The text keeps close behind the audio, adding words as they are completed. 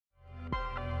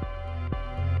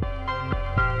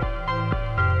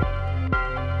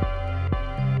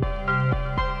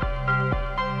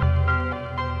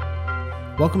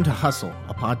Welcome to Hustle,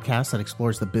 a podcast that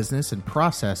explores the business and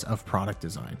process of product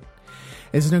design.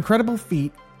 It's an incredible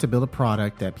feat to build a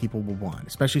product that people will want,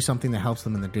 especially something that helps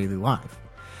them in their daily life.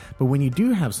 But when you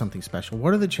do have something special,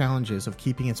 what are the challenges of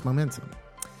keeping its momentum?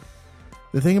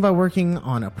 The thing about working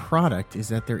on a product is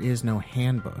that there is no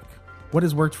handbook. What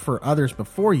has worked for others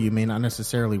before you may not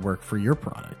necessarily work for your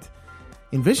product.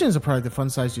 InVision is a product that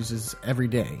FunSize uses every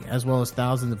day, as well as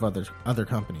thousands of other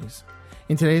companies.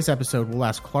 In today's episode, we'll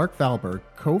ask Clark Valberg,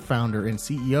 co-founder and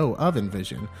CEO of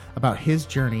InVision, about his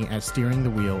journey as steering the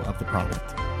wheel of the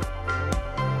product.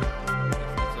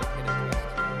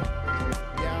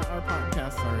 Yeah, our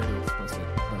podcast's already explicit,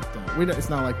 but it's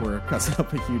not like we're cussing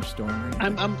up a huge storm or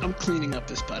anything. I'm cleaning up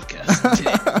this podcast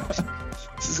today.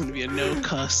 This is going to be a no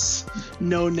cuss,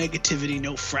 no negativity,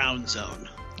 no frown zone.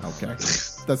 Okay,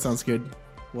 that sounds good.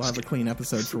 We'll have a clean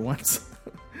episode for once.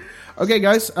 Okay,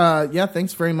 guys.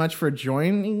 Thanks very much for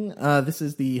joining. This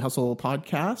is the Hustle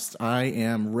Podcast. I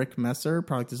am Rick Messer,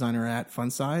 product designer at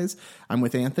FunSize. I'm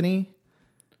with Anthony.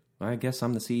 I guess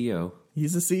I'm the CEO.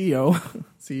 He's the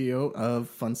CEO of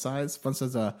FunSize. FunSize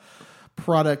is a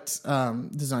product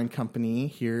design company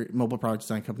here, mobile product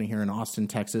design company here in Austin,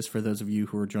 Texas, for those of you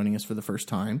who are joining us for the first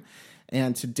time.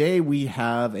 And today we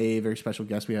have a very special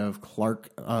guest. We have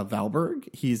Clark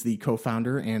Valberg. He's the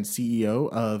co-founder and CEO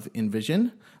of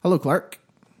InVision. Hello, Clark.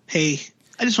 Hey,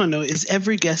 I just want to know, is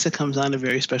every guest that comes on a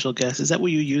very special guest? Is that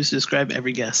what you use to describe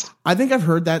every guest? I think I've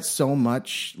heard that so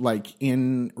much, like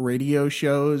in radio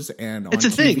shows and on It's a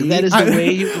TV. thing. That is the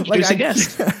way you introduce a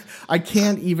guest. I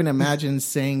can't even imagine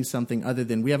saying something other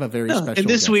than we have a very special And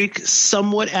this guest. week,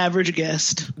 somewhat average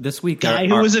guest. This week, guy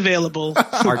who was available.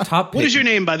 Our top pick, What is your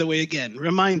name, by the way, again?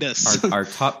 Remind us. Our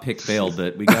top pick failed,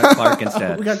 but we got Clark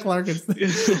instead. We got Clark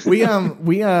instead.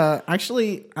 we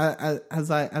actually,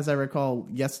 as I recall,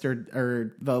 yesterday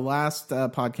or the last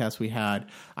podcast we had,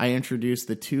 I introduced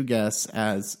the two guests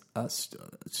as a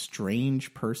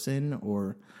strange person,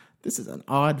 or this is an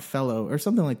odd fellow, or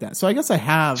something like that. So I guess I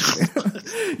have.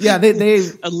 Yeah, they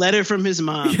a letter from his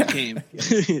mom came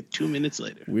 2 minutes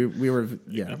later. We were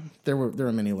there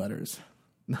were many letters.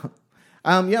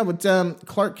 But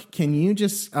Clark, can you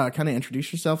just kind of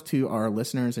introduce yourself to our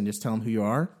listeners and just tell them who you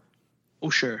are? Oh,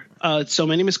 sure. So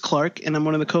my name is Clark, and I'm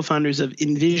one of the co-founders of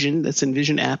InVision. That's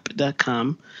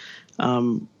InVisionApp.com,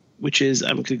 which is,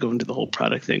 I'm going to go into the whole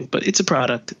product thing, but it's a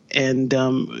product, and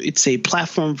it's a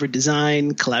platform for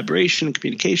design, collaboration,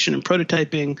 communication, and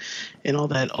prototyping, and all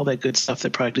that good stuff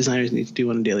that product designers need to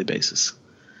do on a daily basis.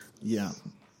 Yeah,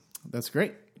 that's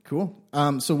great. Cool.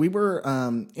 So we were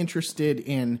interested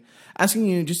in asking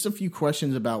you just a few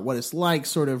questions about what it's like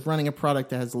sort of running a product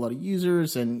that has a lot of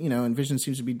users, and, InVision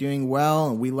seems to be doing well,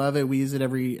 and we love it. We use it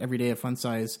every day at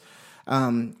FunSize.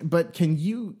 But can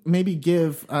you maybe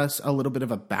give us a little bit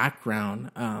of a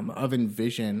background of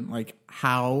InVision, like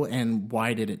how and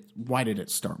why did it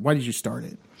start? Why did you start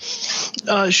it?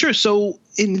 Sure. So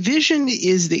InVision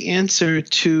is the answer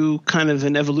to kind of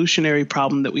an evolutionary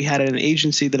problem that we had at an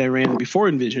agency that I ran before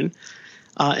InVision.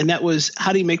 And that was,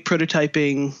 how do you make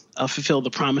prototyping fulfill the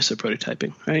promise of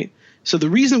prototyping, right? So the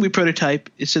reason we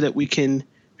prototype is so that we can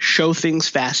show things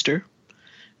faster.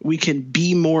 We can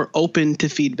be more open to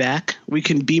feedback. We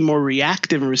can be more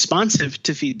reactive and responsive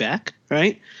to feedback,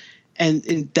 right? And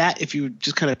in that, if you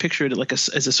just kind of picture it like as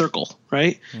a circle,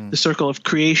 right? The circle of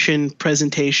creation,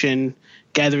 presentation,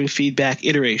 gathering feedback,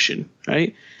 iteration,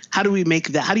 right? How do we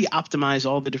make that? How do you optimize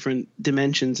all the different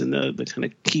dimensions and the kind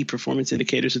of key performance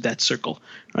indicators of that circle,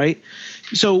 right?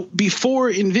 So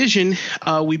before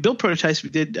InVision, we built prototypes. We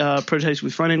did prototypes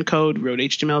with front-end code, wrote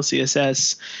HTML,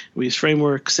 CSS, we used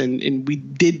frameworks, and we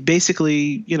did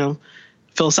basically,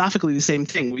 philosophically the same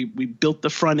thing. We built the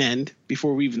front end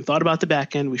before we even thought about the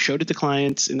back end. We showed it to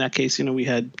clients. In that case, we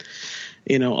had,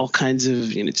 all kinds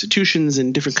of institutions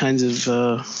and different kinds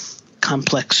of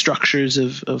complex structures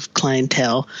of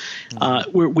clientele.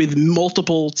 We're with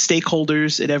multiple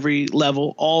stakeholders at every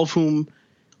level, all of whom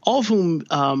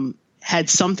had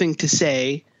something to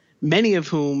say, many of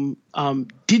whom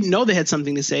didn't know they had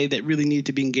something to say that really needed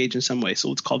to be engaged in some way. So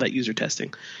let's call that user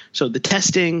testing. So the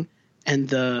testing and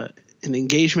the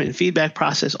engagement and feedback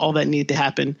process, all that needed to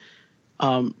happen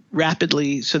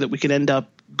rapidly so that we could end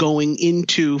up going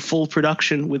into full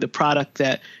production with a product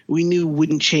that we knew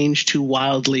wouldn't change too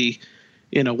wildly,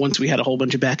 once we had a whole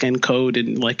bunch of back-end code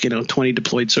and 20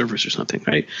 deployed servers or something,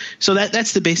 right? So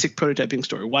that's the basic prototyping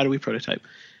story. Why do we prototype?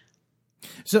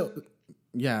 So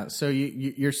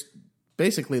you're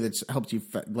basically, that's helped you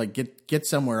get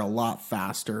somewhere a lot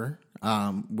faster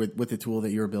with the tool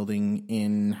that you're building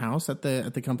in-house at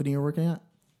the company you're working at?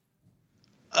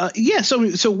 So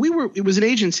it was an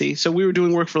agency. So we were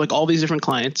doing work for all these different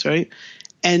clients, right?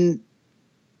 And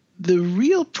the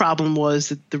real problem was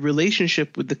that the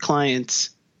relationship with the clients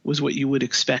was what you would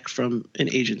expect from an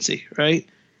agency, right?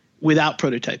 Without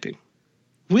prototyping.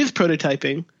 With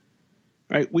prototyping,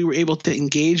 right, we were able to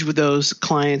engage with those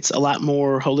clients a lot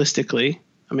more holistically.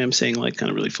 I mean, I'm saying like kind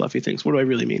of really fluffy things. What do I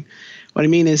really mean? What I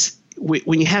mean is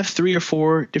when you have 3 or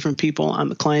 4 different people on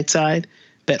the client side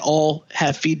that all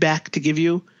have feedback to give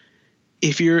you,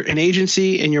 if you're an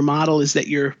agency and your model is that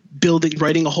you're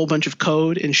writing a whole bunch of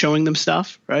code and showing them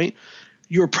stuff, right?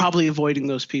 You're probably avoiding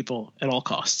those people at all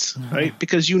costs, right?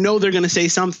 Because you know they're going to say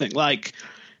something like,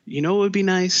 you know, it would be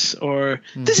nice, or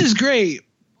this is great,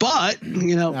 but,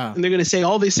 you know, and they're going to say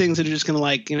all these things that are just going to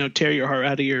like, you know, tear your heart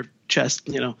out of your chest,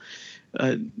 you know,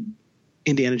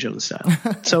 Indiana Jones style.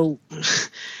 So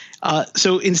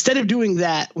instead of doing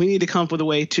that, we need to come up with a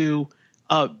way to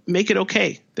make it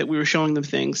okay that we were showing them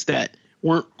things that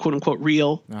weren't quote unquote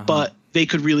real, but they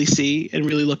could really see and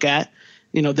really look at,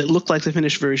 you know, that looked like the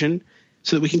finished version,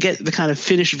 so that we can get the kind of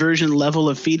finished version level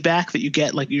of feedback that you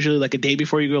get like usually like a day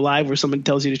before you go live where someone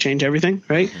tells you to change everything,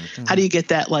 right? How do you get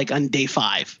that like on day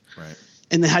 5? Right.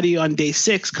 And then how do you on day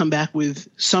 6 come back with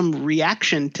some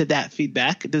reaction to that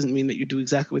feedback? It doesn't mean that you do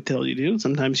exactly what they tell you to do.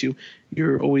 Sometimes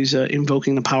you're always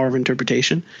invoking the power of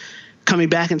interpretation. Coming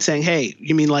back and saying, hey,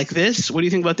 you mean like this? What do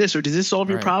you think about this? Or does this solve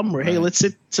your problem? Or, hey, let's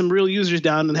sit some real users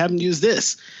down and have them use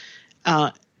this.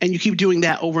 And you keep doing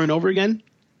that over and over again.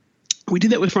 We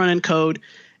did that with front-end code.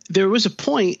 There was a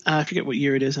point, I forget what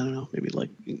year it is. I don't know, maybe like,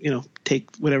 you know,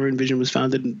 take whatever InVision was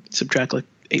founded and subtract like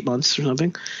 8 months or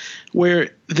something, where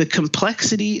the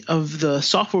complexity of the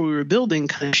software we were building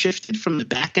kind of shifted from the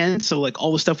back end. So like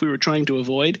all the stuff we were trying to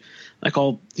avoid, like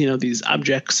all, you know, these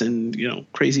objects and, you know,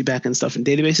 crazy back end stuff in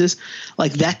databases,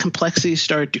 like that complexity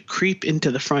started to creep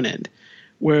into the front end,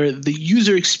 where the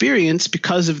user experience,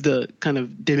 because of the kind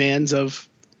of demands of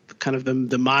kind of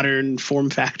the modern form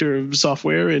factor of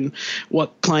software and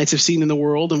what clients have seen in the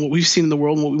world and what we've seen in the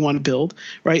world and what we want to build,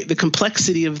 right? The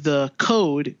complexity of the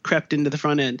code crept into the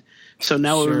front end. So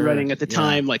now we were running at the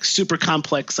time like super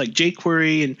complex like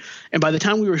jQuery, and by the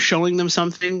time we were showing them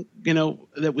something, you know,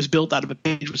 that was built out of a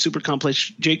page with super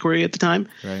complex jQuery at the time,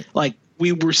 like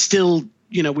we were still,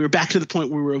 you know, we were back to the point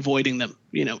where we were avoiding them,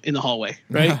 you know, in the hallway,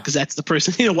 right? Because that's the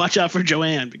person, you know, watch out for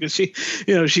Joanne, because she,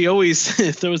 you know, she always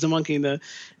throws a monkey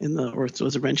or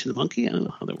throws a wrench in the monkey. I don't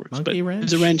know how that works, monkey but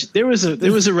wrench? There was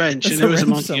a wrench and there was a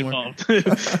monkey involved.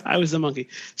 I was the monkey.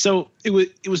 So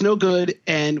it was no good,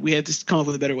 and we had to come up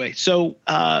with a better way. So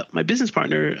my business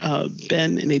partner,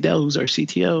 Ben Nadell, who's our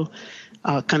CTO,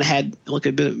 kind of had like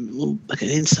a bit of like an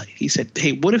insight. He said,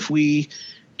 hey, what if we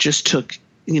just took,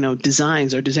 you know, our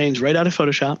designs right out of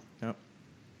Photoshop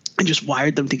and just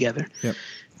wired them together.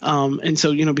 And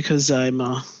so, you know, because I'm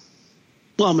a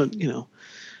you know,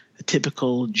 a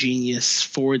typical genius,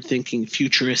 forward-thinking,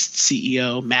 futurist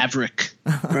CEO, maverick,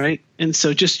 right? And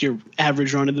so just your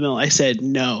average run-of-the-mill, I said,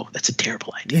 no, that's a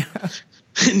terrible idea.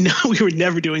 No, we were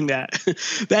never doing that.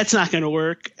 That's not going to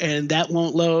work, and that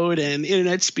won't load, and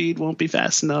internet speed won't be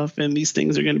fast enough, and these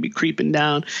things are going to be creeping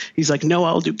down. He's like, no,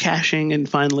 I'll do caching. And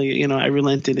finally, you know, I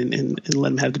relented and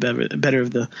let him have the better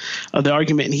of the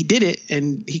argument, and he did it,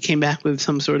 and he came back with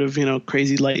some sort of, you know,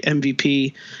 crazy light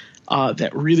MVP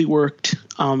that really worked,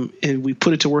 and we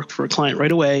put it to work for a client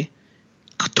right away.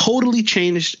 Totally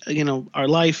changed, you know, our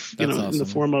life, you know, awesome. In the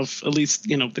form of at least,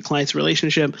 you know, the client's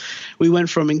relationship. We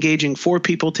went from engaging 4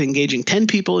 people to engaging 10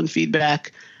 people in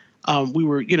feedback. We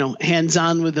were, you know,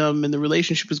 hands-on with them, and the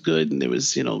relationship was good, and there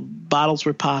was, you know, bottles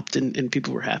were popped and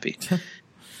people were happy.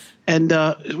 And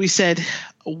we said,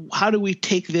 how do we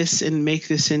take this and make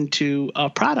this into a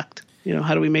product? You know,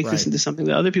 how do we make this into something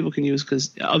that other people can use,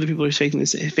 because other people are facing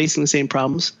the same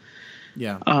problems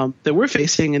that we're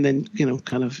facing, and then, you know,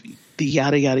 kind of the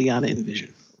yada yada yada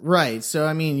InVision. Right. So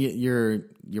I mean,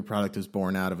 your product was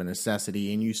born out of a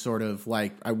necessity, and you sort of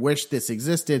like, I wish this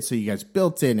existed, so you guys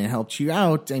built it and it helped you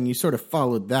out, and you sort of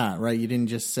followed that, right? You didn't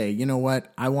just say, you know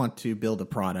what, I want to build a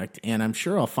product, and I'm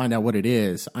sure I'll find out what it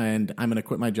is, and I'm going to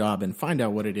quit my job and find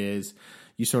out what it is.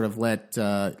 You sort of let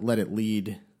it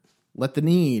lead, let the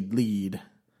need lead.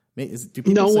 Do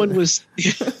people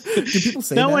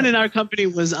say no one in our company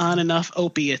was on enough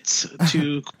opiates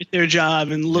to quit their job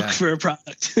and look for a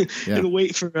product and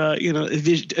wait for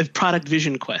a product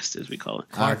vision quest, as we call it.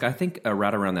 Clark, I think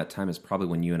right around that time is probably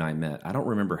when you and I met. I don't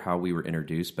remember how we were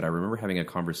introduced, but I remember having a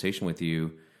conversation with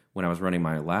you when I was running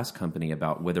my last company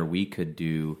about whether we could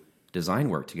do design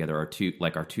work together, our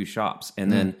two shops.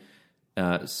 And then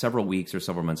several weeks or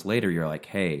several months later, you're like,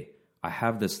 hey, I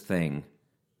have this thing.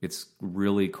 It's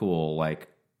really cool. Like,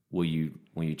 will you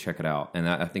check it out? And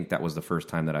I think that was the first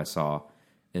time that I saw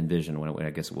InVision, when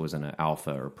I guess it was in an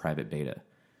alpha or private beta.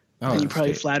 Oh, and you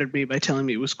probably flattered me by telling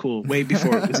me it was cool way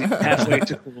before it was even halfway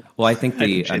to cool. Well, I think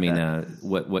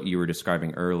what you were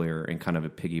describing earlier, and kind of a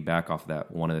piggyback off of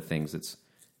that, one of the things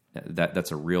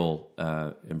that's a real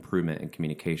improvement in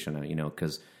communication,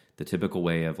 because the typical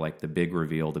way of like the big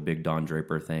reveal, the big Don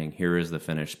Draper thing, here is the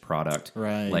finished product,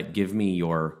 right? Like, give me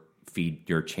your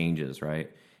changes,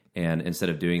 right? And instead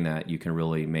of doing that, you can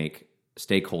really make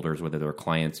stakeholders, whether they're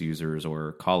clients, users,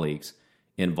 or colleagues,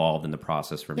 involved in the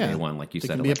process from day one, like you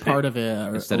said. Can be a part of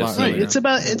it. Right.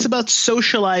 It's about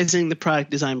socializing the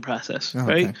product design process,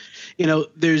 right? Okay.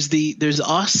 There's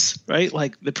us, right?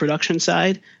 Like the production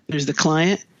side. There's the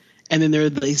client, and then there are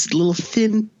these little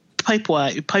thin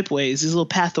pipeways, these little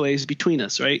pathways between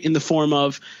us, right? In the form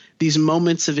of these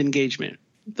moments of engagement.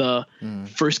 The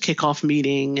first kickoff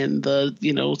meeting and the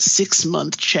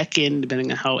 6-month check-in,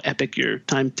 depending on how epic your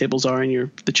timetables are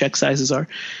and the check sizes are,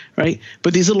 right?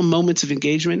 But these little moments of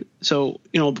engagement. So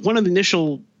one of the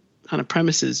initial kind of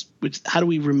premises was, how do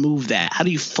we remove that? How do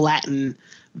you flatten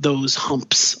those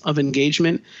humps of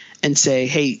engagement and say,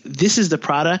 hey, this is the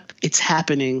product. It's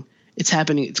happening. It's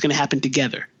going to happen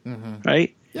together,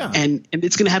 right? Yeah. And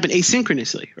it's going to happen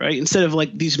asynchronously, right? Instead of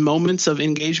like these moments of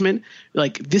engagement,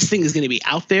 like this thing is going to be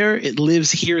out there. It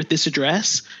lives here at this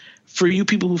address. For you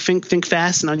people who think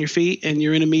fast and on your feet, and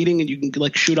you're in a meeting and you can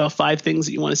like shoot off 5 things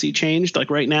that you want to see changed, like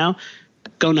right now,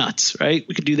 go nuts, right?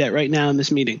 We could do that right now in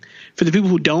this meeting. For the people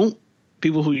who don't,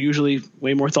 people who are usually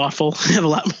way more thoughtful, have a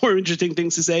lot more interesting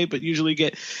things to say, but usually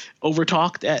get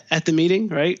over-talked at the meeting,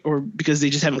 right? Or because they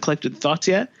just haven't collected the thoughts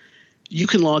yet. You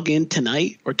can log in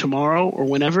tonight or tomorrow or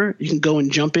whenever. You can go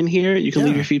and jump in here. You can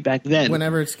leave your feedback then.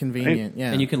 Whenever it's convenient, right?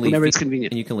 And you can leave whenever it's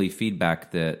convenient. And you can leave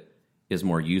feedback that is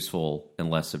more useful and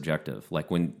less subjective.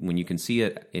 Like when you can see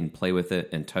it and play with it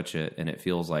and touch it and it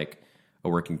feels like a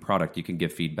working product, you can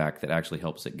give feedback that actually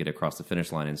helps it get across the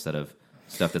finish line instead of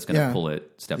stuff that's going to pull it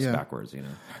steps backwards.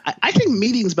 I think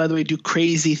meetings, by the way, do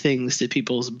crazy things to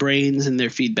people's brains and their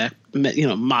feedback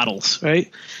models,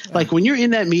 right? Like when you're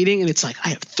in that meeting and it's like, I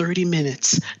have 30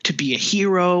 minutes to be a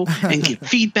hero and give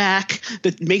feedback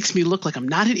that makes me look like I'm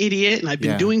not an idiot and I've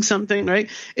been doing something, right?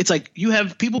 It's like you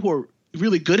have people who are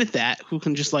really good at that, who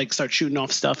can just like start shooting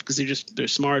off stuff because they're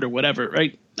smart or whatever,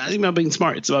 right? Not even about being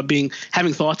smart. It's about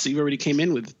having thoughts that you already came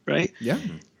in with, right? Yeah.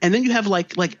 And then you have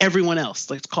like everyone else,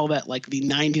 let's call that like the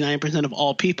 99% of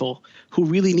all people who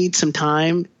really need some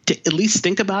time to at least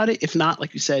think about it. If not,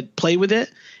 like you said, play with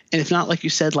it. And if not, like you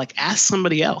said, like ask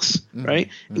somebody else, right?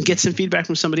 And get some feedback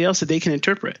from somebody else that they can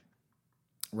interpret.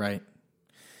 Right.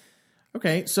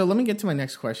 Okay. So let me get to my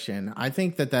next question. I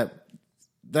think that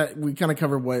we kind of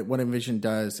covered what InVision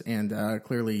does, and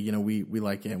clearly, we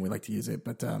like it and we like to use it.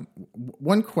 But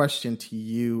one question to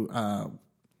you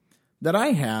that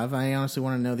I honestly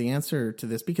want to know the answer to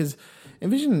this, because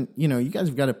InVision, you guys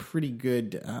have got a pretty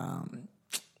good, a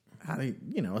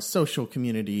social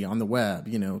community on the web.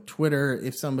 Twitter.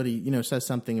 If somebody says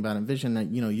something about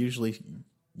InVision, usually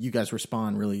you guys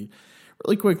respond really,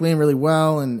 really quickly and really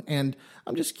well. And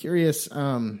I'm just curious.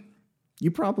 You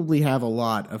probably have a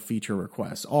lot of feature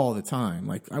requests all the time.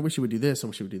 Like, I wish you would do this. I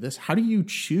wish you would do this. How do you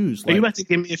choose? Are you about to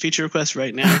give me a feature request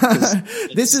right now?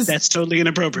 That's totally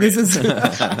inappropriate. I'm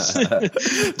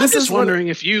just wondering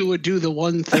if you would do the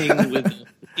one thing with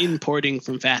importing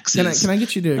from faxes. Can I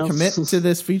get you to commit to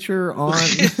this feature on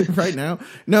right now?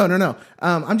 No.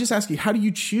 I'm just asking, how do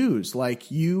you choose? Like,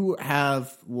 you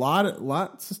have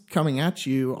lots coming at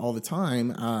you all the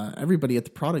time. Everybody at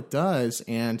the product does,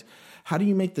 and how do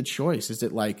you make the choice? Is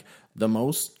it like the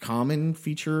most common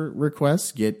feature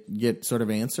requests get sort of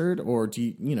answered, or do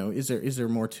you is there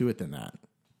more to it than that?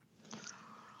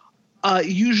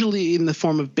 Usually in the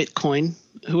form of Bitcoin.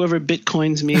 Whoever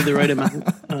Bitcoins me the right amount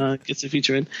gets a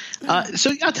feature in.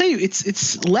 So I'll tell you,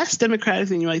 it's less democratic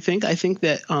than you might think. I think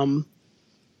that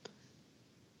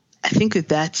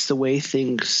that's the way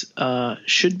things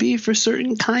should be for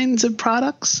certain kinds of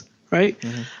products, right?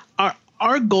 Mm-hmm.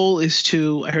 Our goal is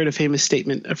to, I heard a famous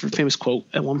quote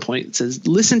at one point. It says,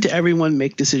 listen to everyone,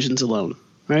 make decisions alone,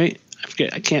 right?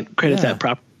 I can't credit that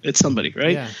properly. It's somebody,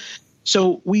 right? Yeah.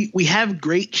 So we have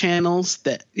great channels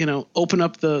that, open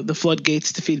up the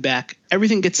floodgates to feedback.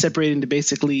 Everything gets separated into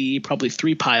basically probably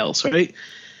 3 piles, right?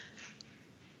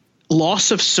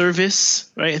 Loss of service,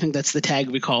 right? I think that's the tag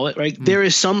we call it, right? Mm. There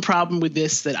is some problem with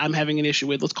this that I'm having an issue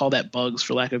with. Let's call that bugs,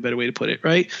 for lack of a better way to put it,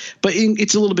 right? But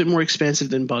it's a little bit more expensive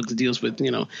than bugs. It deals with,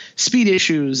 speed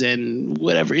issues and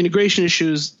whatever, integration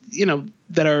issues,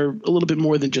 that are a little bit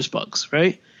more than just bugs,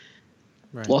 right?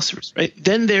 Loss of service, right?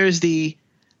 Then there's the,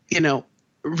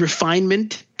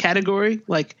 refinement category.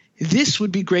 Like, this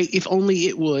would be great if only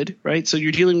it would, right? So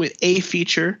you're dealing with a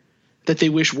feature that they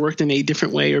wish worked in a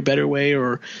different way or better way,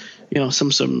 or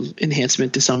some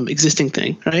enhancement to some existing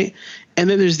thing, right? And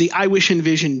then there's the I wish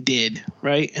InVision did,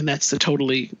 right? And that's the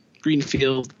totally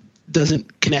greenfield,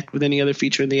 doesn't connect with any other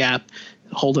feature in the app,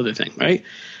 a whole other thing, right?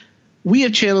 We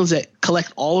have channels that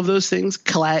collect all of those things,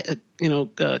 catalog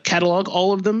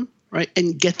all of them, right,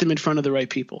 and get them in front of the right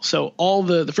people. So all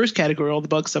the first category, all the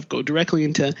bug stuff, go directly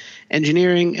into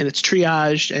engineering, and it's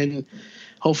triaged, and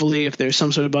hopefully if there's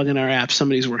some sort of bug in our app,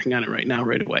 somebody's working on it right now,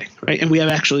 right away, right? And we have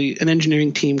actually an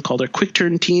engineering team called our Quick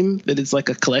Turn team that is like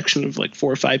a collection of like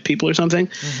 4 or 5 people or something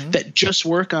that just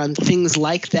work on things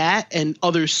like that and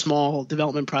other small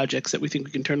development projects that we think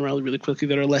we can turn around really quickly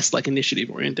that are less like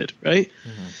initiative oriented, right?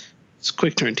 It's a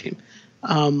Quick Turn team.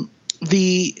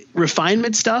 The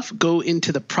refinement stuff go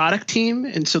into the product team.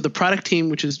 And so the product team,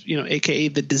 which is, AKA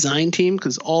the design team,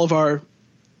 because all of our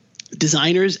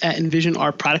designers at InVision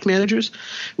are product managers.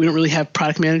 We don't really have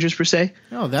product managers per se.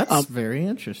 Oh, that's very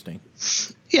interesting.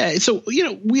 Yeah. So,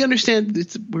 we understand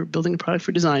we're building a product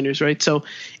for designers, right? So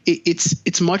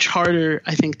it's much harder,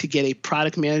 I think, to get a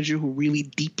product manager who really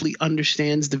deeply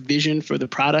understands the vision for the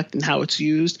product and how it's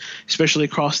used, especially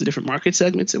across the different market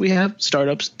segments that we have,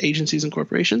 startups, agencies, and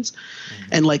corporations,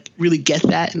 and like really get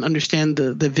that and understand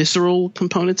the visceral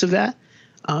components of that,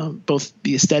 both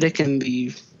the aesthetic and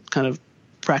the kind of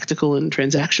practical and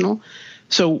transactional.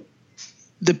 So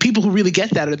the people who really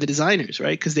get that are the designers,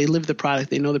 right? Because they live the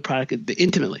product, they know the product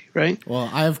intimately, right? Well,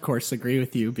 I of course agree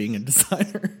with you being a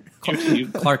designer.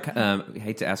 Clark, I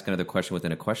hate to ask another question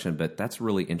within a question, but that's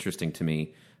really interesting to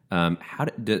me.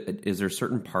 Is there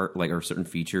certain part or certain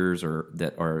features or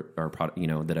that are product,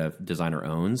 that a designer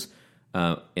owns,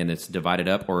 and it's divided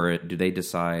up, or do they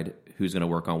decide who's going to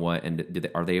work on what, and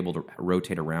are they able to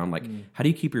rotate around? Like, how do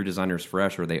you keep your designers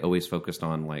fresh? Or are they always focused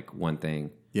on like one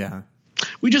thing? Yeah.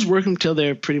 We just work them till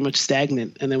they're pretty much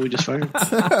stagnant, and then we just fire them.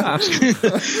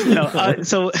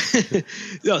 So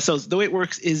the way it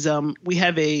works is we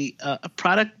have a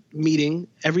product meeting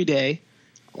every day,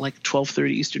 like 12:30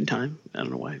 Eastern time. I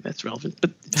don't know why that's relevant, but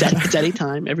it's at a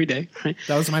time every day. Right?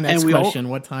 That was my next question.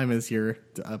 What time is your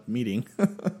meeting?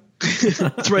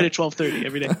 It's right at 12:30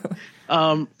 every day.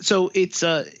 So it's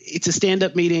a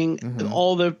stand-up meeting.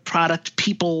 All the product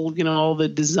people, all the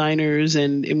designers,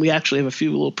 and we actually have a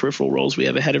few little peripheral roles. We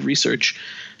have a head of research,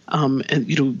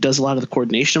 and who does a lot of the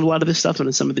coordination of a lot of this stuff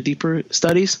and some of the deeper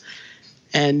studies.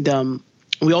 And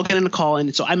we all get in a call,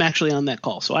 and so I'm actually on that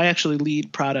call. So I actually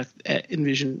lead product at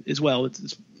InVision as well.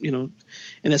 It's and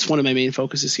that's one of my main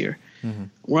focuses here.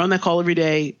 We're on that call every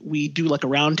day. We do like a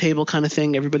round table kind of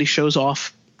thing. Everybody shows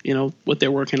off what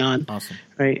they're working on. Awesome.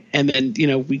 Right. And then,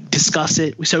 we discuss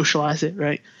it, we socialize it.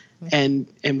 Right. And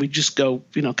we just go,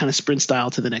 kind of sprint style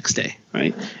to the next day.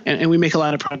 Right. And we make a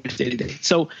lot of progress day to day.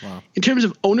 So in terms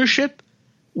of ownership,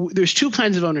 there's 2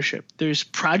 kinds of ownership. There's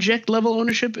project level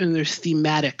ownership and there's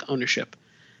thematic ownership.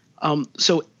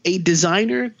 So a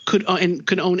designer could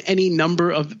own any number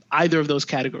of either of those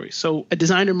categories. So a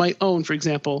designer might own, for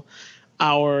example,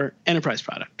 our enterprise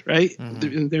product, right?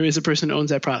 There is a person who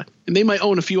owns that product. And they might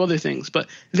own a few other things, but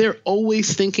they're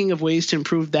always thinking of ways to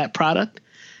improve that product.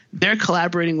 They're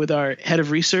collaborating with our head of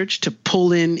research to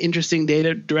pull in interesting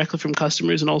data directly from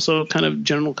customers and also kind of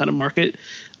general kind of market,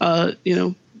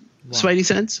 spidey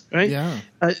sense, right? Yeah.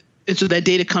 And so that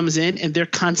data comes in, and they're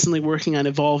constantly working on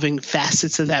evolving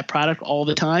facets of that product all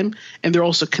the time. And they're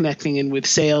also connecting in with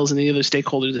sales and any other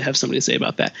stakeholders that have something to say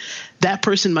about that. That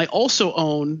person might also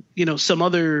own, some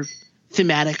other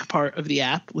thematic part of the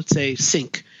app, let's say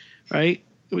sync, right?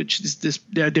 Which is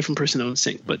a different person owns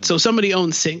sync. But so somebody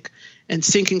owns sync, and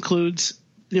sync includes,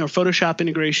 Photoshop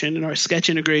integration and our sketch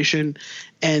integration,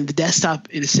 and the desktop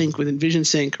is sync with InVision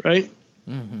Sync, right?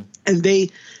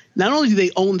 And not only do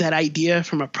they own that idea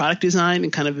from a product design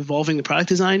and kind of evolving the product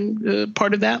design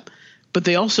part of that, but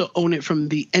they also own it from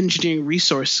the engineering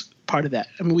resource part of that.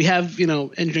 I mean, we have,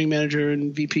 engineering manager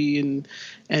and VP and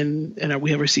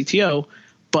we have our CTO,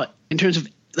 but in terms of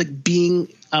like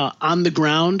being on the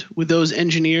ground with those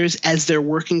engineers as they're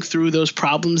working through those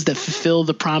problems that fulfill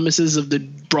the promises of the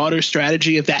broader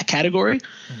strategy of that category,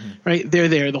 right? They're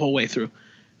there the whole way through.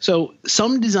 So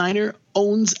some designer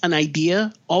owns an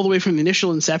idea all the way from the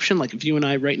initial inception. Like if you and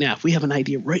I right now, if we have an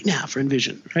idea right now for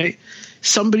InVision, right?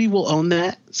 Somebody will own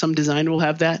that. Some designer will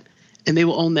have that, and they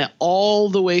will own that all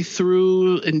the way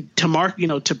through and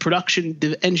to to production,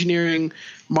 engineering,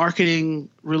 marketing,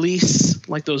 release,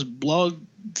 like those blogs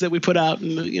that we put out,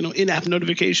 and the, in-app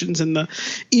notifications and the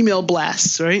email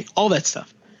blasts, right? All that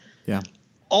stuff. Yeah.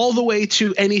 All the way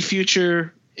to any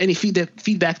feedback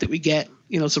that we get.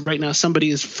 So right now somebody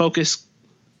is focused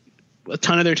a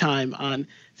ton of their time on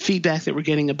feedback that we're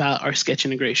getting about our sketch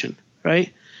integration,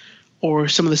 right? or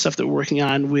some of the stuff that we're working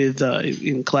on with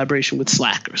in collaboration with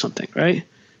Slack or something, right?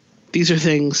 These are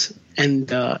things, and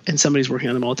somebody's working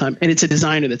on them all the time, and it's a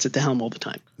designer that's at the helm all the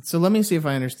time. So let me see if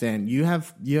I understand. You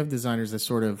have designers that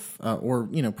sort of, or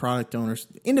product owners,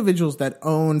 individuals that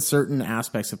own certain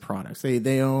aspects of products.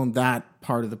 They own that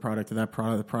part of the product or that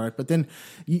part of the product. But then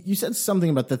you said something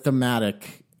about the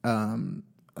thematic,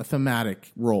 a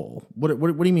thematic role. What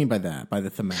do you mean by that? By the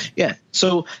thematic? Yeah.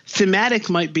 So thematic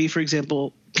might be, for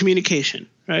example, communication,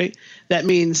 right? That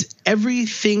means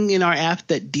everything in our app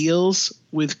that deals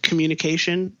with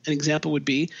communication. An example would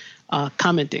be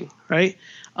commenting, right?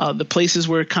 The places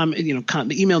where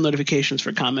the email notifications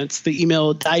for comments, the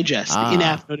email digest, the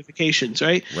in-app notifications,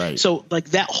 right? Right. So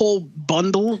like that whole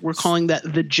bundle, we're calling that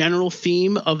the general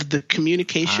theme of the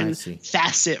communication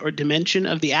facet or dimension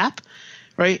of the app,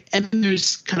 right? And then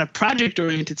there's kind of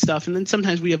project-oriented stuff, and then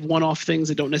sometimes we have one-off things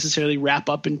that don't necessarily wrap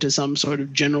up into some sort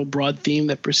of general broad theme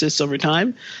that persists over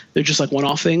time. They're just like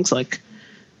one-off things, like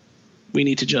we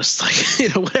need to just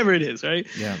whatever it is, right?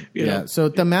 Yeah. So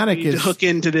thematic we need is to hook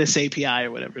into this API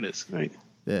or whatever it is, right?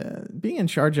 Being in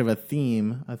charge of a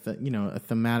theme, a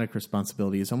thematic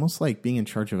responsibility is almost like being in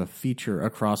charge of a feature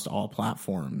across all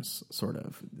platforms. Sort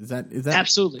of. Is that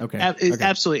absolutely okay?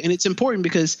 Absolutely, and it's important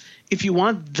because if you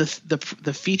want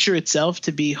the feature itself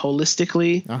to be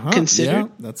holistically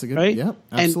considered, that's a good right. Yeah,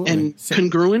 absolutely. and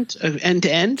congruent end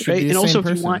to end, right? And also,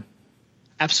 if you want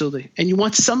absolutely, and you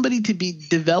want somebody to be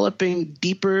developing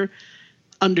deeper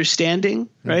understanding,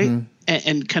 right? Mm-hmm.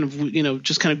 And kind of,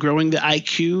 just kind of growing the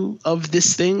IQ of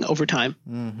this thing over time.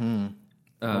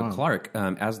 Mm-hmm. Clark,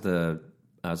 as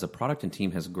a product and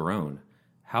team has grown,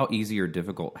 how easy or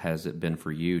difficult has it been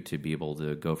for you to be able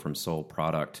to go from sole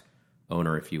product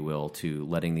owner, if you will, to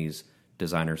letting these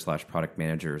designers / product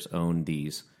managers own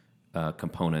these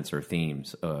components or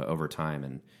themes over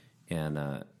time?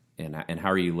 And how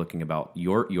are you looking about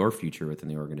your future within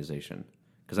the organization?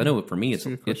 Because I know for me,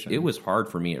 it was hard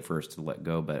for me at first to let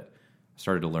go, but I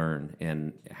started to learn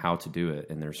and how to do it.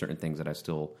 And there are certain things that I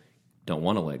still don't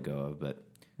want to let go of, but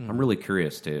I'm really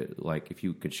curious to, if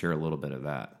you could share a little bit of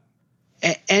that.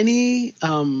 I hate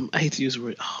to use the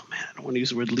word, I don't want to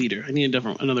use the word leader. I need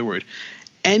another word.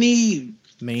 Any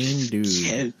main dude,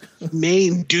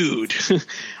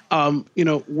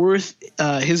 worth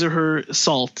his or her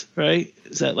salt, right?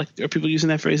 Is that are people using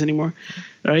that phrase anymore?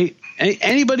 Right?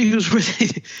 Anybody who's worth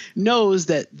it knows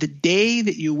that the day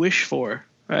that you wish for,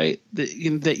 right, that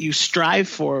you strive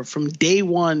for from day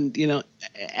one,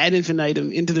 ad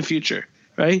infinitum into the future,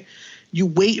 right? You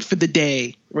wait for the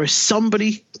day where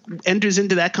somebody enters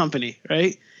into that company,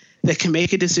 right, that can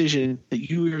make a decision that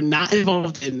you are not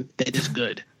involved in that is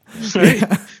good. Right?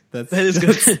 Yeah, that is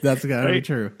good. That's gotta right? be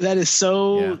true. That is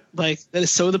so that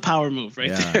is so the power move right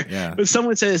there. Yeah. When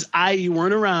someone says, you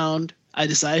weren't around, I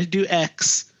decided to do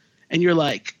X, and you're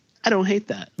like, I don't hate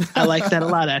that. I like that a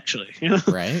lot, actually.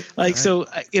 Right. Right. So,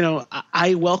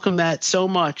 I welcome that so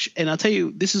much. And I'll tell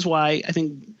you, this is why I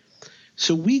think,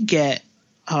 so we get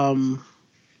like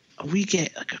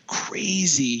a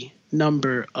crazy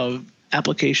number of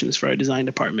applications for our design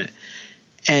department.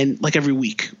 And like every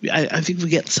week, I think we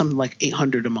get something like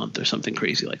 800 a month or something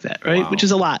crazy like that, right? Wow. Which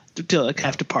is a lot to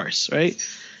have to parse, right?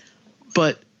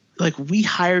 But we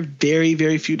hire very,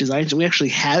 very few designers, and we actually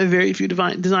have very few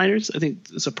designers. I think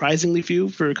surprisingly few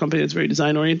for a company that's very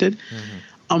design oriented.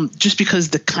 Mm-hmm. Just because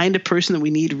the kind of person that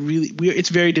we need it's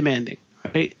very demanding,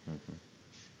 right?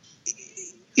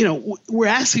 Mm-hmm. We're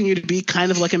asking you to be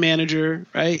kind of like a manager,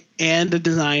 right, and a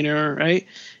designer, right?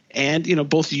 And,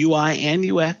 both UI and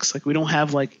UX, we don't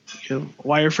have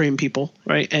wireframe people,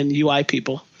 right, and UI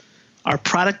people. Our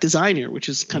product designer, which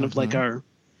is kind of like our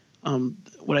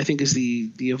what I think is the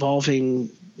evolving,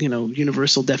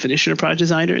 universal definition of product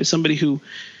designer, is somebody who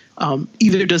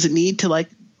either doesn't need to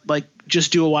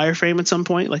just do a wireframe at some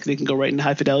point, they can go right into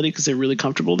high fidelity because they're really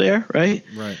comfortable there, right?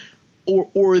 Right.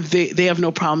 Or they have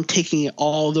no problem taking it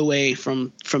all the way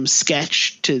from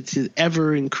sketch to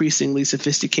ever increasingly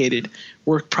sophisticated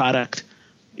work product,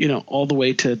 all the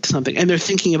way to something. And they're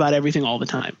thinking about everything all the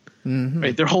time,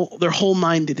 right? They're whole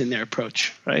minded in their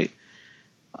approach, right?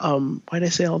 Why did I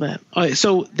say all that? All right,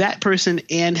 so that person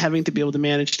and having to be able to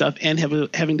manage stuff and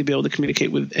having to be able to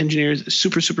communicate with engineers is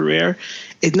super, super rare.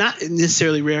 It's not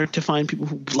necessarily rare to find people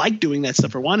who like doing that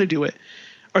stuff or want to do it.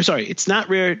 Or sorry, it's not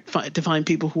rare to find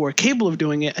people who are capable of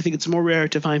doing it. I think it's more rare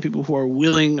to find people who are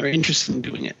willing or interested in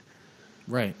doing it.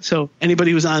 Right. So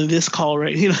anybody who's on this call,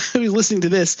 right, who's listening to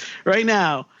this right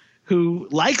now, who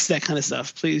likes that kind of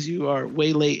stuff, please, you are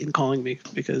way late in calling me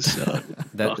because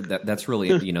that's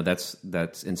really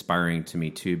that's inspiring to me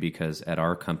too, because at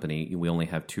our company we only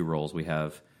have two roles. We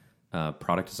have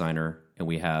product designer and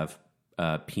we have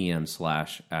PM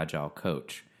 / agile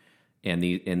coach. And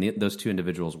those two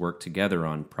individuals work together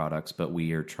on products, but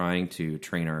we are trying to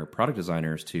train our product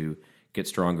designers to get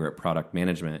stronger at product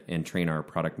management and train our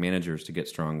product managers to get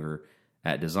stronger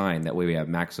at design. That way we have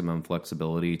maximum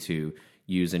flexibility to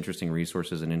use interesting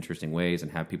resources in interesting ways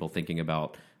and have people thinking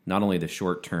about not only the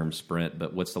short-term sprint,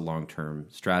 but what's the long-term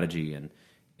strategy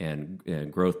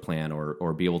and growth plan,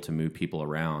 or be able to move people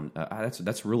around.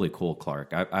 That's really cool,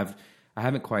 Clark. I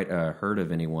haven't quite heard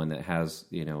of anyone that has,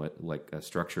 like a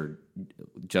structure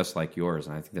just like yours,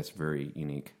 and I think that's very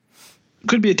unique.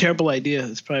 Could be a terrible idea.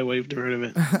 That's probably why you've never heard of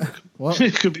it. Well,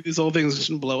 it could be this whole thing's just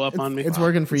going to blow up on me. It's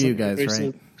working for you guys, right?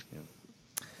 Soon.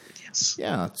 Yes.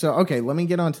 Yeah. So, okay, let me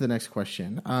get on to the next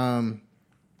question. I'm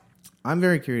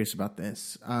very curious about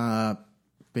this.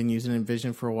 Been using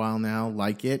InVision for a while now,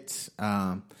 like it.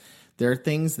 There are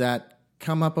things that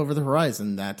come up over the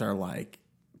horizon that are like,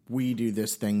 we do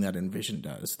this thing that InVision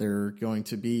does. They're going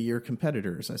to be your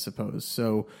competitors, I suppose.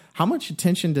 So how much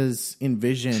attention does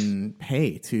InVision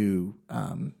pay to,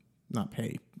 not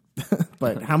pay,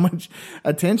 but how much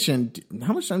time do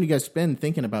you guys spend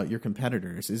thinking about your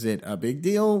competitors? Is it a big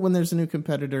deal when there's a new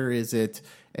competitor? Is it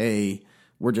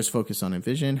we're just focused on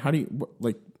InVision? How do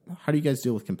you guys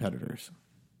deal with competitors?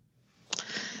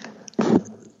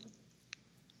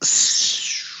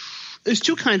 There's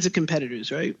two kinds of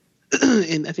competitors, right?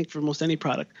 And I think for almost any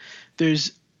product,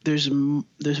 there's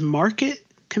market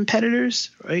competitors,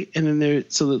 right? And then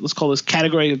let's call this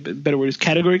category. A better word is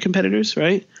category competitors,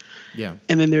 right? Yeah.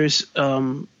 And then there's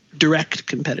direct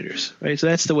competitors, right? So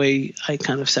that's the way I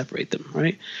kind of separate them,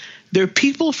 right? There are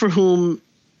people who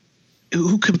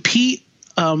compete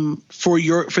for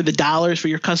your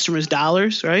customers'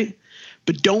 dollars, right?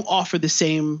 But don't offer the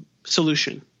same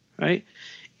solution, right?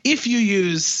 If you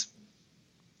use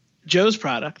Joe's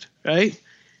product, right,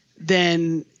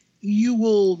 then you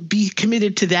will be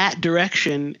committed to that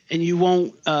direction, and you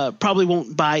probably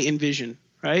won't buy InVision,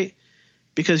 right?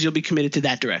 Because you'll be committed to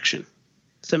that direction.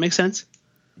 Does that make sense?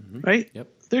 Mm-hmm. Right? Yep.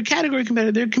 They're category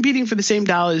competitive. They're competing for the same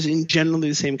dollars in generally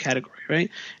the same category, right? And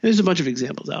there's a bunch of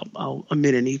examples. I'll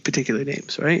omit any particular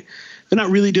names, right? They're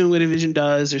not really doing what InVision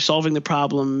does. They're solving the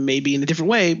problem maybe in a different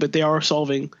way, but they are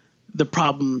solving the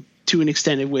problem to an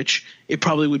extent in which it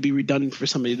probably would be redundant for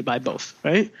somebody to buy both,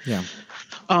 right? Yeah.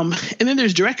 And then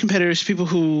there's direct competitors, people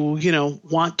who,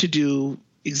 want to do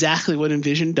exactly what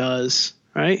InVision does,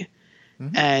 right?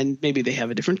 Mm-hmm. And maybe they have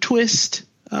a different twist,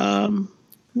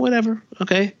 whatever,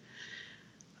 okay?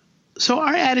 So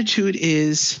our attitude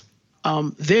is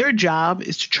their job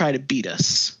is to try to beat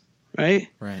us, right?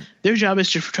 Right. Their job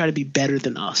is to try to be better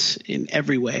than us in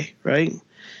every way, right?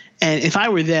 And if I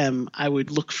were them, I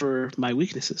would look for my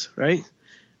weaknesses, right?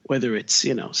 Whether it's,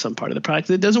 some part of the product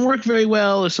that doesn't work very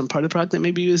well, or some part of the product that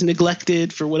maybe is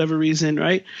neglected for whatever reason,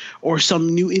 right? Or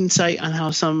some new insight on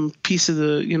how some piece of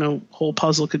the, whole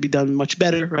puzzle could be done much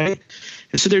better, right?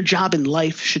 And so their job in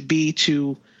life should be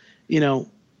to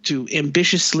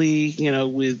ambitiously,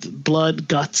 with blood,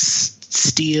 guts,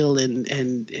 steel,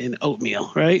 and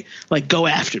oatmeal, right? Like, go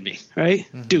after me, right?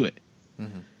 Mm-hmm. Do it.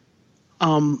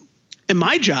 Mm-hmm. And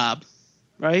my job,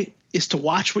 right, is to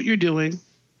watch what you're doing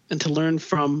and to learn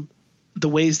from the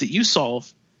ways that you solve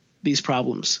these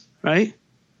problems, right?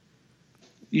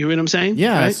 You hear what I'm saying?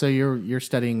 Yeah, right? So you're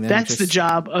studying them. That's the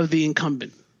job of the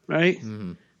incumbent, right?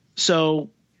 Mm-hmm. So,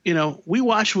 we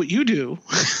watch what you do,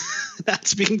 not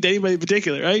speaking to anybody in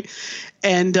particular, right?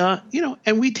 And,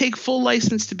 and we take full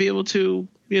license to be able to,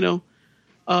 to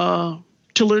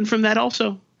learn from that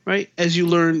also. Right, as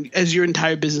your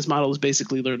entire business model is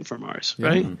basically learned from ours,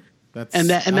 right? I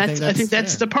think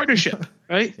that's the partnership,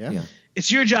 right? Yeah.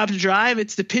 It's your job to drive.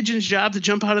 It's the pigeon's job to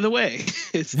jump out of the way.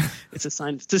 It's a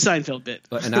Seinfeld bit.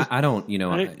 And I don't,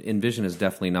 right? InVision is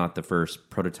definitely not the first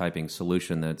prototyping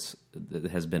solution that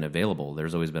has been available.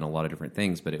 There's always been a lot of different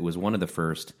things, but it was one of the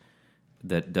first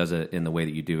that does it in the way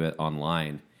that you do it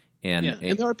online. And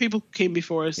there are people who came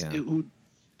before us who.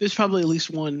 There's probably at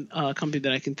least one company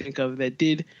that I can think of that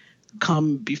did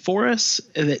come before us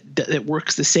that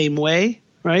works the same way,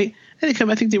 right? I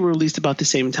think they were released about the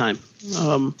same time.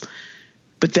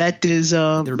 But that is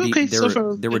there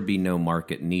would be no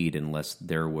market need unless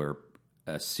there were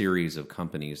a series of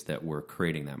companies that were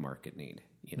creating that market need.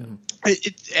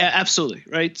 Absolutely,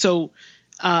 right? So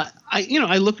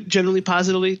I look generally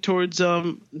positively towards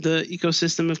the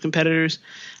ecosystem of competitors.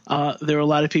 There are a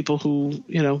lot of people who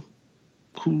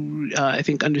I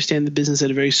think understand the business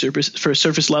at a very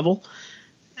surface level,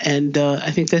 and I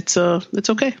think that's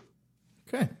okay.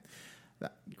 Okay,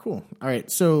 cool. All right.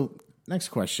 So next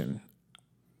question: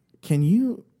 can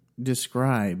you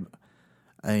describe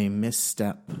a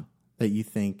misstep that you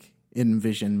think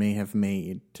InVision may have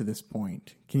made to this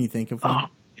point? Can you think of one?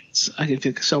 I can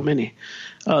think of so many.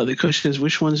 The question is,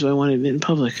 which ones do I want to admit in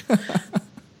public?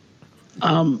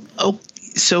 I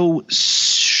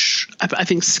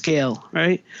think scale,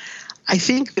 right? I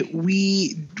think that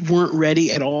we weren't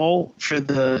ready at all for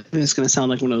it's going to sound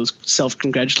like one of those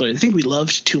self-congratulatory. I think we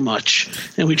loved too much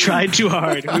and we tried too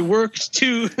hard. We worked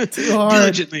too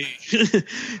diligently.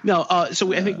 I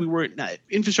think we weren't,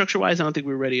 infrastructure-wise, I don't think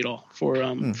we were ready at all for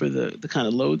the kind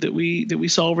of load that we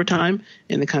saw over time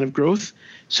and the kind of growth.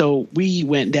 So we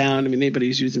went down. I mean, anybody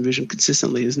who's used InVision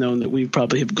consistently has known that we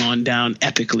probably have gone down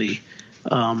epically,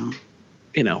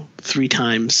 3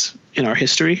 times in our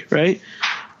history, right?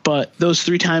 But those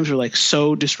 3 times were like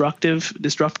so disruptive,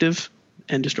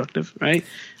 and destructive, right?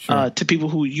 Sure. To people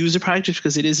who use the product, just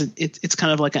because it's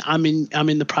kind of like I'm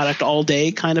in the product all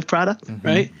day kind of product,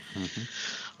 right?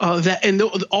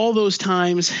 Mm-hmm. All those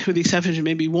times, with the exception of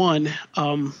maybe one,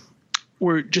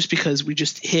 were just because we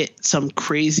just hit some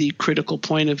crazy critical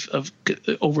point of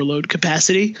overload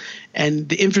capacity, and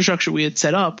the infrastructure we had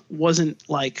set up wasn't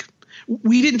like.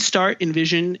 We didn't start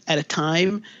InVision at a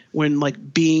time when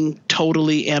like being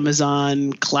totally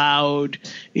Amazon cloud,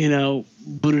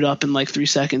 booted up in like 3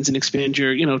 seconds and expand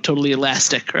your, totally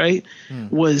elastic, right?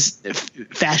 Was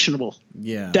fashionable.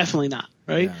 Yeah. Definitely not,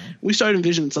 right? Yeah. We started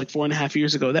InVision, it's like 4.5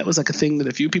 years ago. That was like a thing that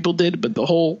a few people did, but the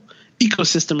whole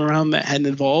ecosystem around that hadn't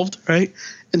evolved, right?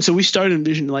 And so we started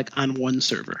InVision like on one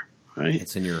server, right?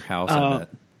 It's in your house, I bet.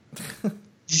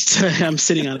 I'm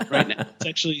sitting on it right now.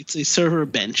 It's a server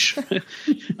bench.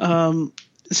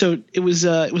 So it was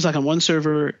like on one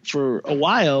server for a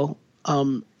while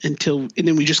and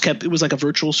then we just kept. It was like a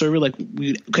virtual server. Like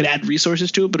we could add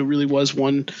resources to it, but it really was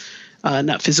one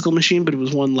not physical machine, but it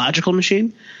was one logical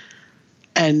machine.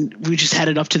 And we just had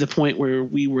it up to the point where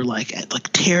we were like at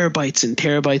like terabytes and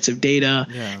terabytes of data,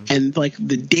 and like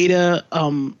the data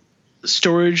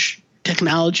storage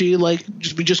technology, like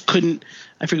we just couldn't.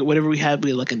 I forget whatever we had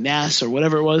like a NAS or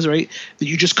whatever it was, right? That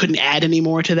you just couldn't add any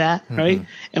more to that, right?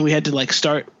 And we had to like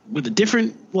start with a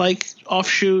different like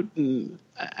offshoot. And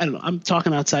I don't know. I'm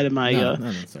talking outside of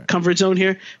my comfort zone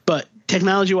here, but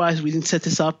technology wise, we didn't set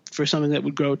this up for something that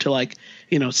would grow to like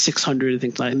 600. I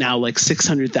think like now like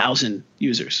 600,000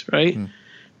 users, right?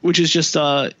 Which is just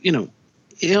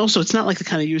it's not like the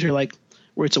kind of user like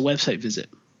where it's a website visit,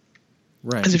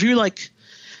 right? Because if you're like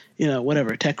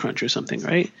whatever TechCrunch or something,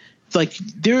 right? Like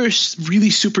there's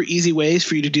really super easy ways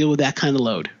for you to deal with that kind of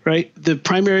load, right? The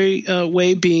primary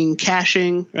way being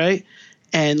caching, right?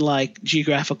 And like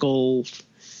geographical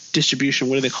distribution.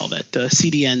 What do they call that?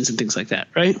 CDNs and things like that,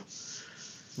 right?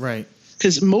 Right.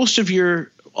 Because most of your,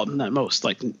 well, not most,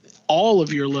 like all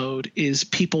of your load is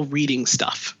people reading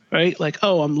stuff, right? Like,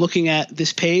 oh, I'm looking at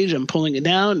this page, I'm pulling it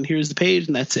down, and here's the page,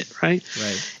 and that's it, right?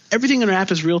 Right. Everything in our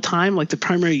app is real time. Like the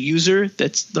primary user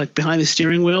that's like behind the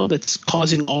steering wheel that's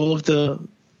causing all of the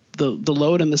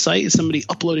load on the site is somebody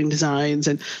uploading designs,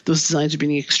 and those designs are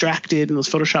being extracted, and those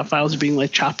Photoshop files are being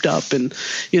like chopped up, and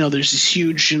there's this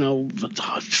huge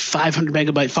 500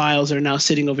 megabyte files that are now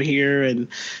sitting over here, and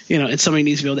and somebody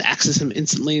needs to be able to access them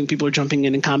instantly, and people are jumping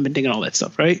in and commenting and all that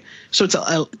stuff, right? So it's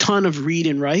a ton of read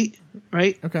and write,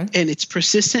 right? Okay. And it's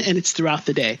persistent and it's throughout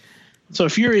the day. So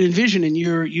if you're in InVision and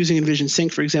you're using InVision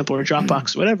Sync, for example, or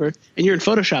Dropbox, or whatever, and you're in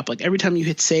Photoshop, like every time you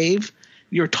hit save,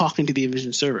 you're talking to the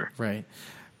InVision server. Right.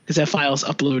 Because that file's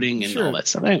uploading and all that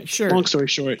stuff. Anyway, long story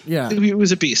short, it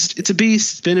was a beast. It's a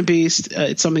beast. It's been a beast.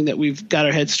 It's something that we've got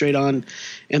our heads straight on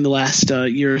in the last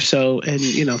year or so, and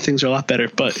things are a lot better.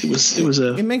 But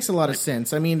it makes a lot of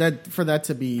sense. I mean, that for that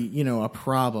to be a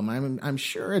problem. I'm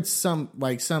sure it's some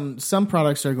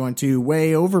products are going to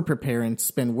way over prepare and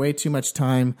spend way too much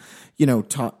time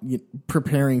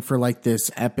preparing for like this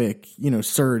epic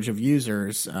surge of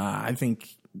users. I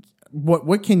think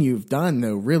what can you have done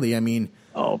though? Really, I mean.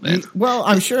 Oh man! Well,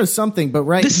 I'm sure it's something, but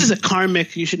right. This is a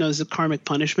karmic. You should know this is a karmic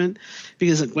punishment,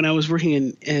 because like, when I was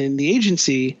working in the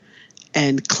agency,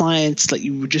 and clients that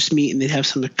you would just meet and they'd have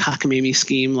some cockamamie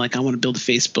scheme like, I want to build a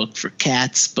Facebook for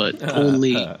cats, but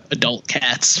only adult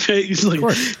cats, right? It's like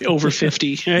over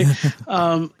 50,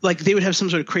 right? Like they would have some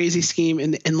sort of crazy scheme,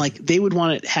 and like they would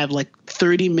want to have like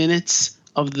 30 minutes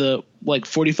of the like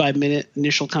 45-minute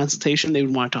initial consultation. They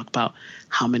would want to talk about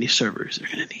how many servers they're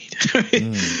going to need,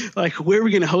 right? Like where are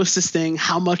we going to host this thing?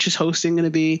 How much is hosting going to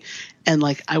be? And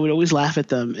like I would always laugh at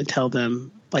them and tell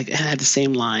them, like, and I had the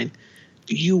same line,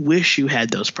 you wish you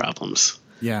had those problems.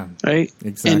 Yeah. Right.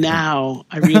 Exactly. And now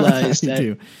I realize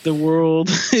that the world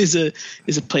is a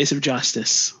place of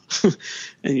justice,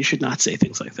 and you should not say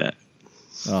things like that.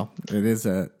 Well, it is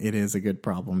a good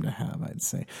problem to have, I'd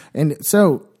say. And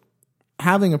so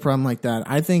having a problem like that,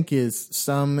 I think, is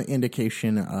some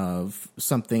indication of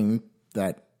something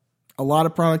that a lot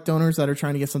of product owners that are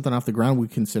trying to get something off the ground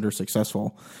would consider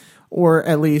successful, or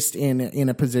at least in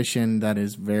a position that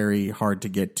is very hard to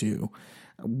get to.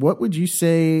 What would you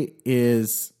say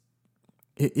is,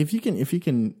 if you could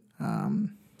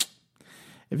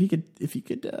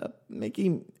make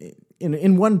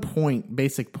in one point,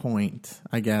 basic point,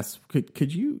 I guess,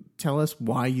 could you tell us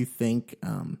why you think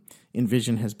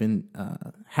InVision has been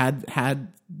had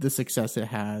the success it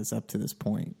has up to this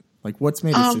point? Like, what's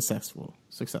made it successful?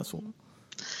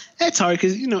 It's hard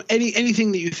because,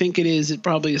 anything that you think it is, it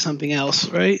probably is something else,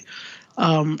 right?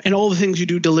 And all the things you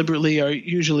do deliberately are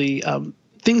usually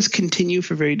things continue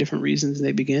for very different reasons than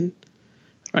they begin,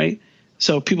 right?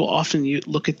 So people often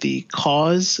look at the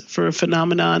cause for a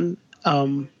phenomenon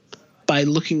by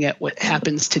looking at what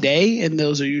happens today, and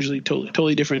those are usually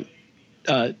totally different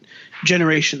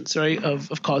generations, right,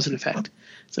 of cause and effect.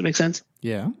 Does that make sense?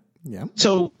 Yeah.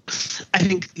 So I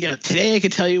think, today I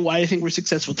could tell you why I think we're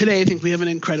successful today. I think we have an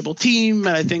incredible team,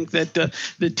 and I think that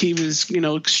the team is,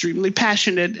 extremely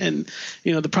passionate, and,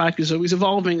 the product is always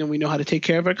evolving, and we know how to take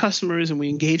care of our customers, and we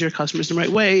engage our customers in the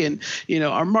right way. And,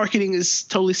 our marketing is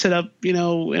totally set up, in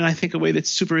I think a way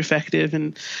that's super effective,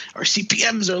 and our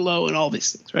CPMs are low and all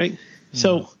these things, right? Mm.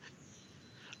 So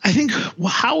I think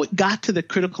how it got to the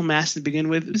critical mass to begin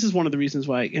with, this is one of the reasons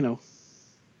why,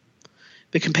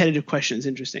 the competitive question is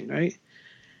interesting, right?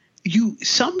 You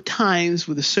sometimes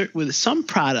with some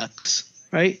products,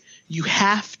 right, you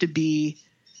have to be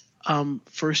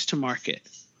first to market,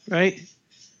 right?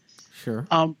 Sure.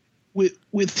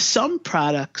 With some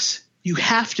products, you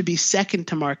have to be second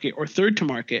to market or third to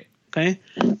market, okay?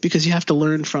 Because you have to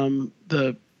learn from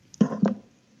the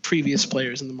previous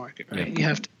players in the market, right?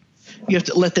 Yeah. You have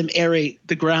to let them aerate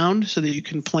the ground so that you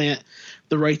can plant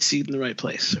the right seed in the right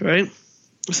place, right?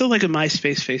 So like a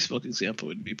MySpace, Facebook example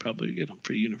would be probably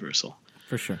pretty universal.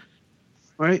 For sure.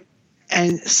 Right?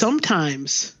 And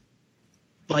sometimes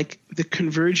like the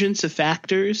convergence of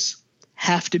factors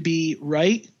have to be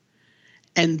right,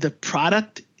 and the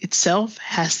product itself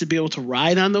has to be able to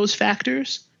ride on those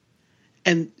factors,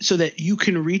 and so that you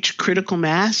can reach critical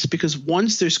mass, because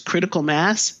once there's critical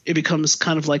mass, it becomes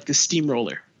kind of like the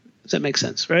steamroller. Does that make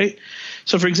sense, right?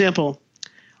 So for example,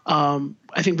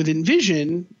 I think with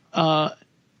InVision,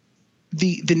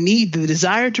 the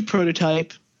desire to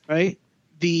prototype, right?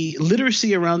 The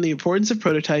literacy around the importance of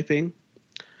prototyping,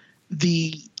 and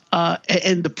the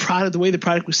way the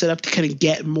product was set up to kind of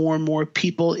get more and more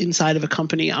people inside of a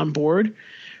company on board,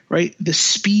 right? The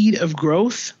speed of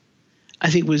growth, I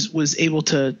think, was able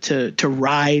to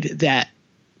ride that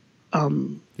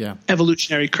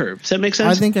evolutionary curve. Does that make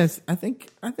sense? I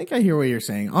think I hear what you're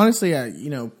saying. Honestly,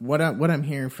 what I'm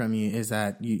hearing from you is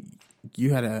that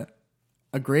you had a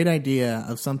great idea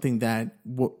of something that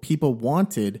what people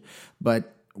wanted,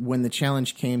 but when the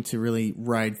challenge came to really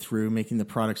ride through making the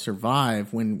product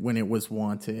survive when it was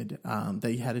wanted,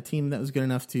 that you had a team that was good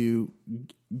enough to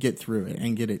get through it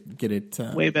and get it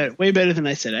way better than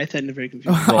I said. I tend to very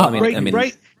confused. Well,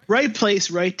 right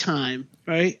place, right time,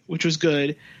 right, which was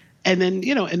good, and then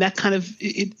and that kind of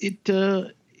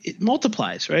it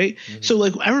multiplies, right? Mm-hmm. So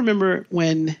like I remember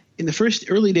when in the first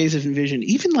early days of InVision,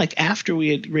 even like after we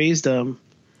had raised a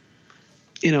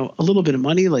little bit of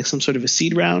money, like some sort of a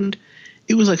seed round,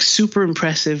 it was like super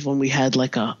impressive when we had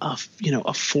like a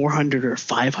 400 or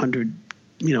 500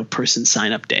 person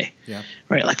sign up day. Yeah.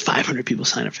 Right? Like 500 people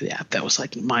sign up for the app. That was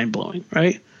like mind blowing,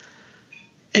 right?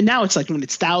 And now it's like when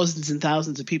it's thousands and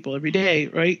thousands of people every day,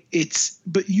 right?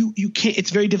 But you can't,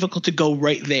 it's very difficult to go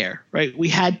right there, right? We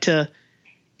had to,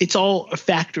 it's all a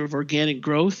factor of organic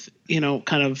growth,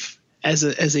 kind of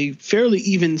as a fairly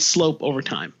even slope over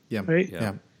time. Yeah. Right. Yeah.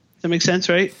 Does that make sense?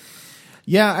 Right.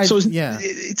 Yeah.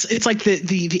 It's like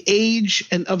the age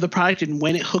of the product and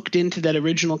when it hooked into that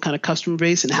original kind of customer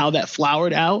base and how that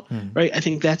flowered out. Right. I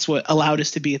think that's what allowed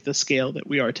us to be at the scale that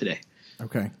we are today.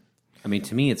 Okay. I mean,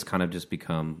 to me, it's kind of just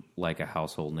become like a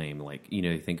household name. Like,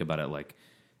 you think about it like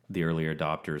the earlier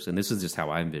adopters, and this is just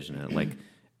how I envision it. Like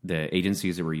the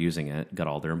agencies that were using it got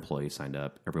all their employees signed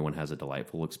up. Everyone has a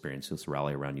delightful experience. Let's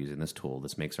rally around using this tool.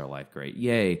 This makes our life great.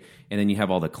 Yay. And then you have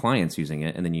all the clients using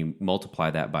it, and then you multiply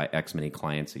that by X many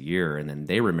clients a year, and then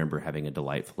they remember having a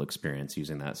delightful experience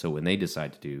using that. So when they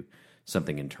decide to do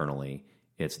something internally,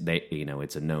 it's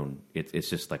a known,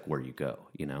 it's just like where you go,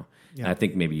 Yeah. And I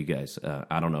think maybe you guys,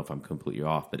 I don't know if I'm completely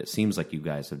off, but it seems like you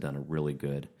guys have done a really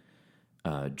good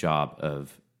job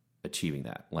of achieving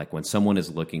that. Like when someone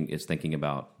is thinking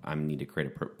about, I need to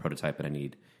create a prototype and I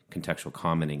need contextual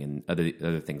commenting and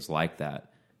other things like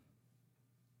that,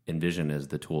 InVision is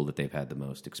the tool that they've had the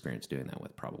most experience doing that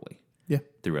with, probably. Yeah.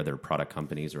 through other product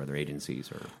companies or other agencies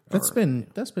That's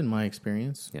been my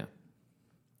experience. Yeah.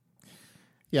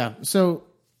 Yeah. So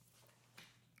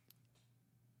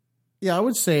yeah, I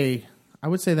would say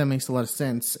that makes a lot of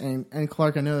sense. And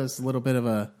Clark, I know there's a little bit of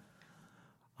a,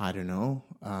 I don't know,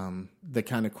 the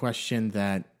kind of question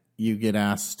that you get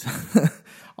asked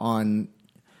on,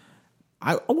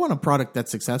 I want a product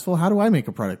that's successful. How do I make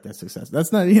a product that's successful?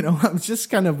 That's not, I'm just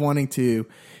kind of wanting to,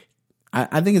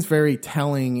 I think it's very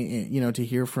telling, to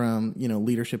hear from,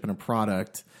 leadership in a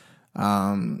product,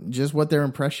 just what their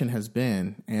impression has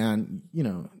been. And,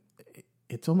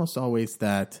 it's almost always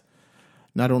that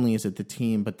not only is it the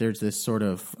team, but there's this sort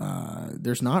of,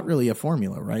 there's not really a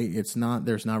formula, right? There's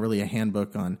not really a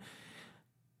handbook on,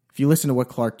 if you listen to what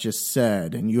Clark just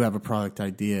said and you have a product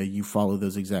idea, you follow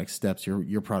those exact steps,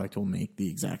 your product will make the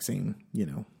exact same,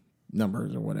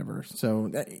 numbers or whatever. So,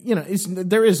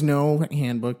 there is no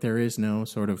handbook. There is no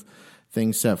sort of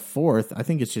thing set forth. I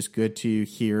think it's just good to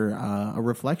hear a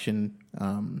reflection,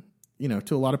 to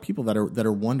a lot of people that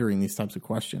are wondering these types of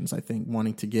questions. I think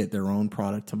wanting to get their own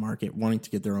product to market, wanting to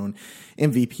get their own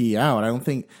MVP out. I don't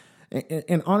think,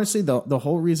 and honestly, the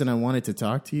whole reason I wanted to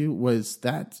talk to you was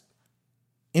that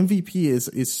MVP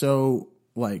is so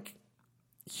like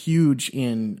huge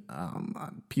in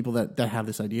people that have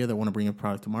this idea that want to bring a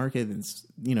product to market. And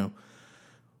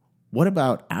what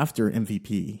about after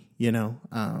MVP?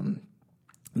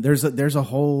 There's a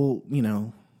whole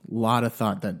lot of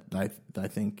thought that I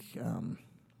think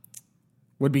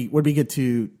would be good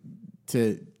to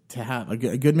have a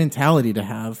good mentality to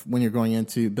have when you're going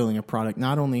into building a product.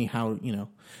 Not only how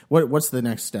what's the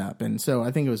next step, and so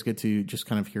I think it was good to just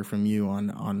kind of hear from you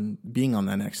on being on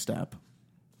that next step.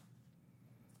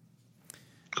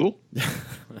 Cool.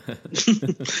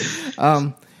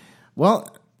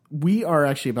 Well, we are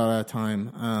actually about out of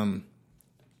time.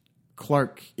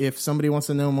 Clark, if somebody wants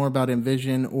to know more about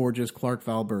InVision or just Clark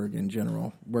Valberg in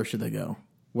general, where should they go?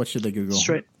 What should they Google?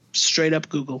 Straight up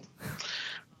Google.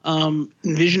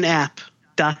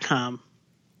 InVisionApp.com.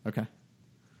 Okay.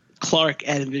 Clark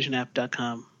at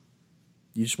InVisionApp.com.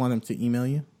 You just want them to email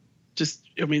you?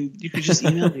 You could just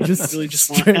email me.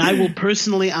 And I will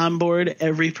personally onboard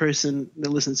every person that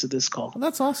listens to this call. Well,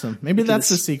 that's awesome. Maybe that's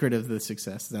the secret of the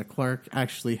success, that Clark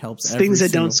actually helps things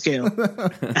that don't scale.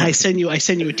 I send you a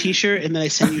T-shirt, and then I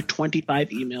send you 25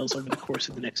 emails over the course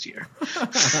of the next year.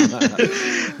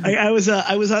 I was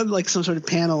on like some sort of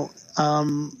panel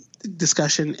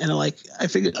discussion, and I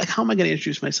figured, like, how am I going to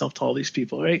introduce myself to all these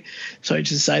people, right? So I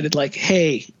just decided, like,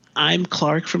 hey, I'm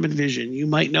Clark from InVision. You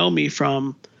might know me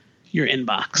from your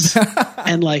inbox.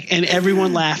 and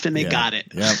everyone laughed and they got it.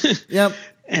 Yep.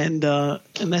 and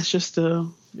that's just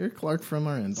you're Clark from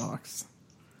our inbox.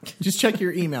 Just check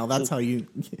your email. That's how you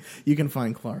can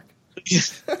find Clark.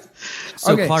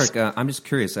 So okay. Clark, I'm just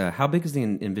curious, how big is the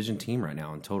InVision team right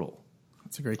now in total?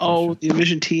 That's a great question. The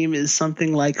InVision team is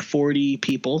something like 40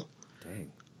 people.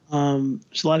 Dang.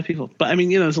 It's a lot of people. But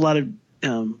there's a lot of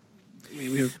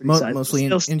we have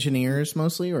mostly engineers,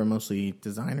 or mostly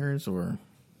designers, or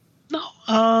no,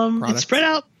 it's spread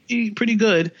out pretty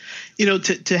good.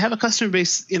 To have a customer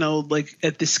base, like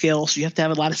at this scale, so you have to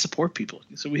have a lot of support people.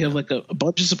 So we have like a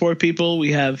bunch of support people.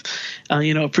 We have,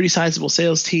 a pretty sizable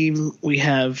sales team. We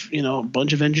have, a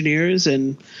bunch of engineers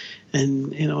and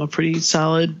a pretty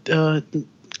solid,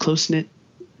 close knit,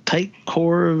 tight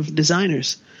core of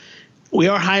designers. We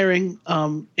are hiring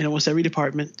in almost every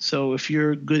department. So if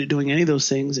you're good at doing any of those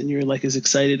things and you're like as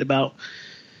excited about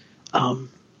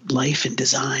life and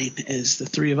design as the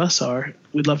three of us are,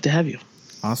 we'd love to have you.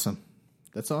 Awesome.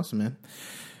 That's awesome, man.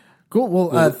 Cool.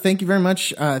 Well, thank you very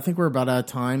much. I think we're about out of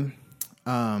time.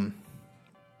 I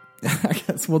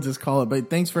guess we'll just call it. But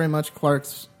thanks very much,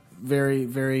 Clark's very,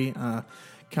 very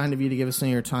kind of you to give us some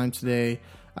of your time today.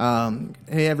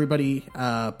 Hey, everybody,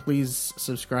 please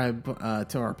subscribe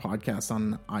to our podcast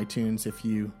on iTunes if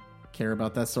you care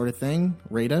about that sort of thing.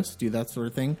 Rate us, do that sort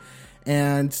of thing.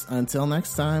 And until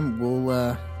next time,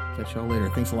 we'll catch y'all later.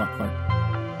 Thanks a lot, Clark.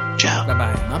 Ciao.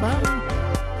 Bye-bye. Bye-bye.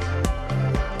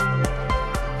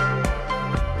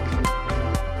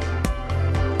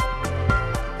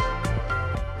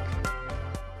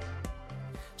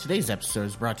 Today's episode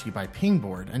is brought to you by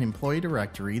Pingboard, an employee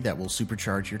directory that will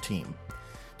supercharge your team.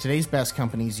 Today's best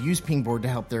companies use Pingboard to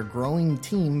help their growing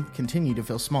team continue to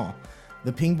feel small.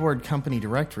 The Pingboard company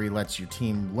directory lets your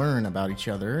team learn about each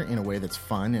other in a way that's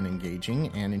fun and engaging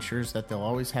and ensures that they'll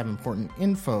always have important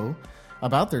info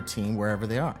about their team wherever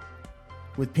they are.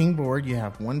 With Pingboard, you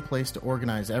have one place to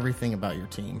organize everything about your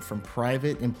team, from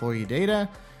private employee data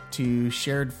to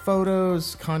shared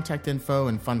photos, contact info,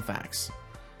 and fun facts.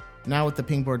 Now with the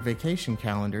Pingboard vacation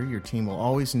calendar, your team will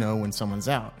always know when someone's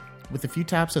out. With a few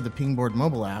taps of the Pingboard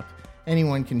mobile app,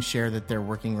 anyone can share that they're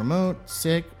working remote,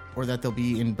 sick, or that they'll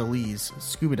be in Belize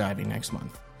scuba diving next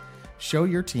month. Show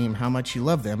your team how much you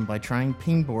love them by trying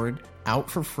Pingboard out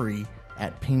for free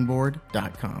at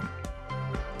pingboard.com.